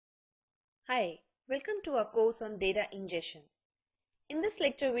Hi, welcome to our course on data ingestion. In this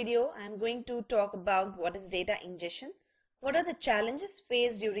lecture video, I am going to talk about what is data ingestion, what are the challenges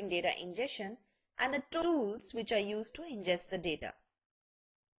faced during data ingestion, and the tools which are used to ingest the data.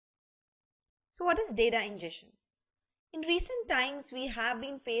 So what is data ingestion? In recent times, we have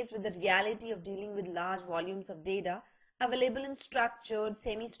been faced with the reality of dealing with large volumes of data available in structured,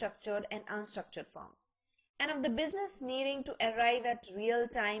 semi-structured, and unstructured forms, and of the business needing to arrive at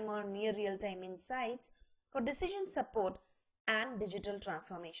real-time or near real-time insights for decision support and digital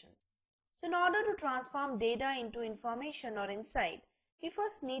transformations. So in order to transform data into information or insight, we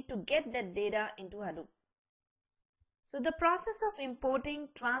first need to get that data into Hadoop. So the process of importing,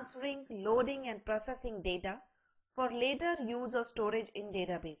 transferring, loading and processing data for later use or storage in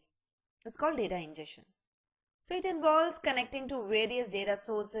database is called data ingestion. So it involves connecting to various data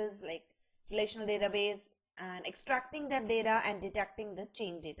sources like relational database and extracting that data and detecting the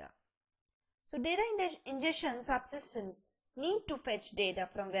change data. So data ingestion subsystems need to fetch data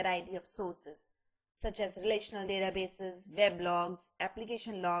from variety of sources such as relational databases, web logs,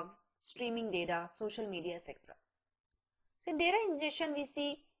 application logs, streaming data, social media, etc. So in data ingestion we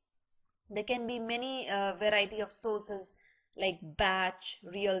see there can be many variety of sources like batch,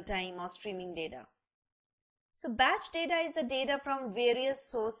 real-time or streaming data. So batch data is the data from various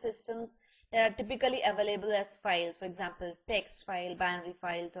source systems that are typically available as files, for example, text file, binary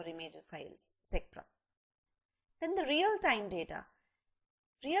files or image files, etc. Then the real-time data.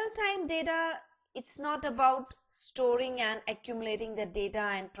 Real-time data, it's not about storing and accumulating the data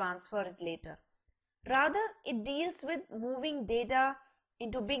and transfer it later. Rather, it deals with moving data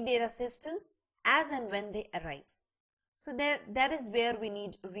into big data systems as and when they arrive. So that is where we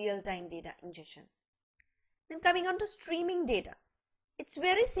need real-time data ingestion. Then coming on to streaming data. It's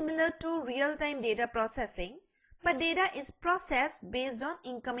very similar to real-time data processing, but data is processed based on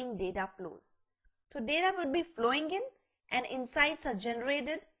incoming data flows. So data will be flowing in and insights are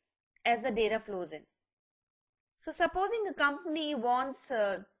generated as the data flows in. So supposing a company wants,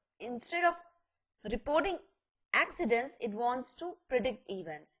 instead of reporting accidents, it wants to predict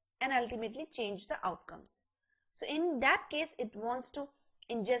events and ultimately change the outcomes. So in that case, it wants to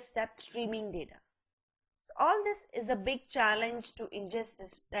ingest that streaming data. So all this is a big challenge to ingest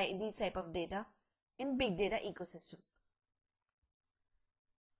these type of data in big data ecosystem.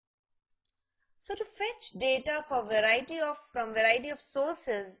 So to fetch data from variety of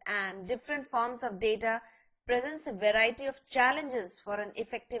sources and different forms of data presents a variety of challenges for an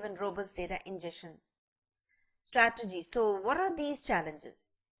effective and robust data ingestion strategy. So what are these challenges?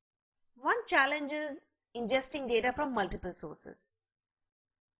 One challenge is ingesting data from multiple sources.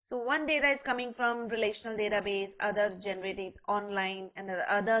 So one data is coming from relational database, other generated online, and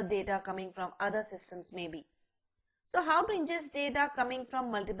other data coming from other systems maybe. So how to ingest data coming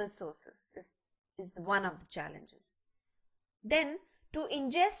from multiple sources is one of the challenges. Then to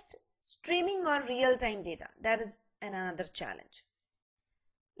ingest streaming or real-time data, that is another challenge.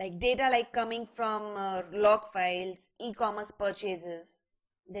 Like data like coming from log files, e-commerce purchases,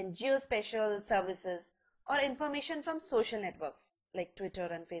 then geospatial services or information from social networks like Twitter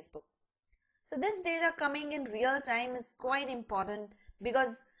and Facebook. So this data coming in real time is quite important because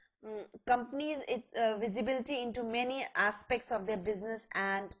companies, it's visibility into many aspects of their business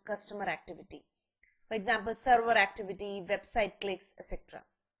and customer activity. For example, server activity, website clicks, etc.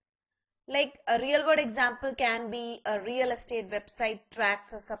 Like a real world example can be a real estate website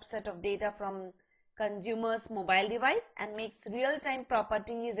tracks a subset of data from consumers' mobile device and makes real-time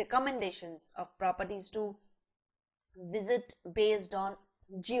property recommendations of properties to visit based on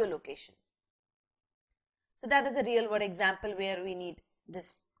geolocation. So that is a real world example where we need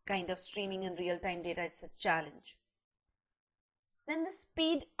this kind of streaming in real-time data. It's a challenge. Then the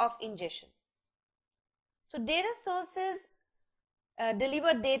speed of ingestion. So data sources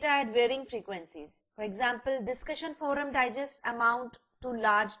deliver data at varying frequencies. For example, discussion forum digests amount to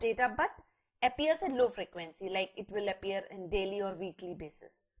large data but appears at low frequency, like it will appear in daily or weekly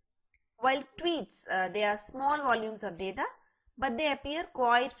basis. While tweets, they are small volumes of data, but they appear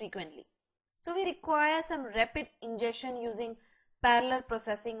quite frequently. So we require some rapid ingestion using parallel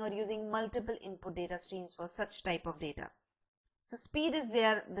processing or using multiple input data streams for such type of data. So speed is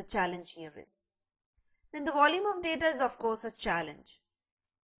where the challenge here is. Then the volume of data is of course a challenge.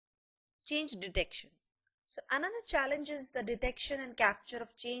 Change detection. So another challenge is the detection and capture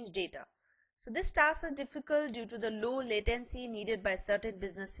of change data. So this task is difficult due to the low latency needed by certain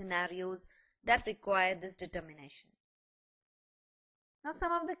business scenarios that require this determination. Now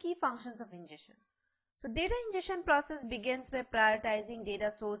some of the key functions of ingestion. So data ingestion process begins by prioritizing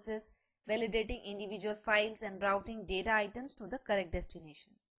data sources, validating individual files and routing data items to the correct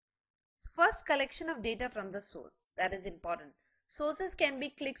destination. So first, collection of data from the source. That is important. Sources can be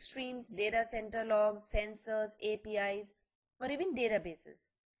click streams, data center logs, sensors, APIs, or even databases.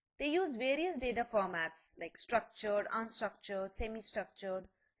 They use various data formats like structured, unstructured, semi-structured,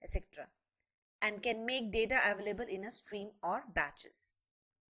 etc. and can make data available in a stream or batches.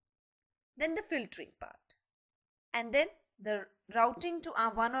 Then the filtering part. And then the routing to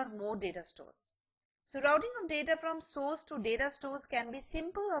one or more data stores. So routing of data from source to data stores can be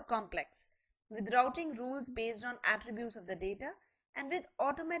simple or complex, with routing rules based on attributes of the data and with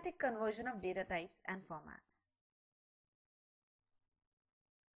automatic conversion of data types and formats.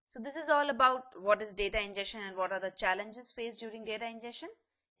 So this is all about what is data ingestion and what are the challenges faced during data ingestion.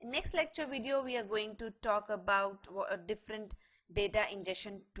 In next lecture video, we are going to talk about different data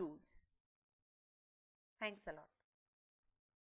ingestion tools. Thanks a lot.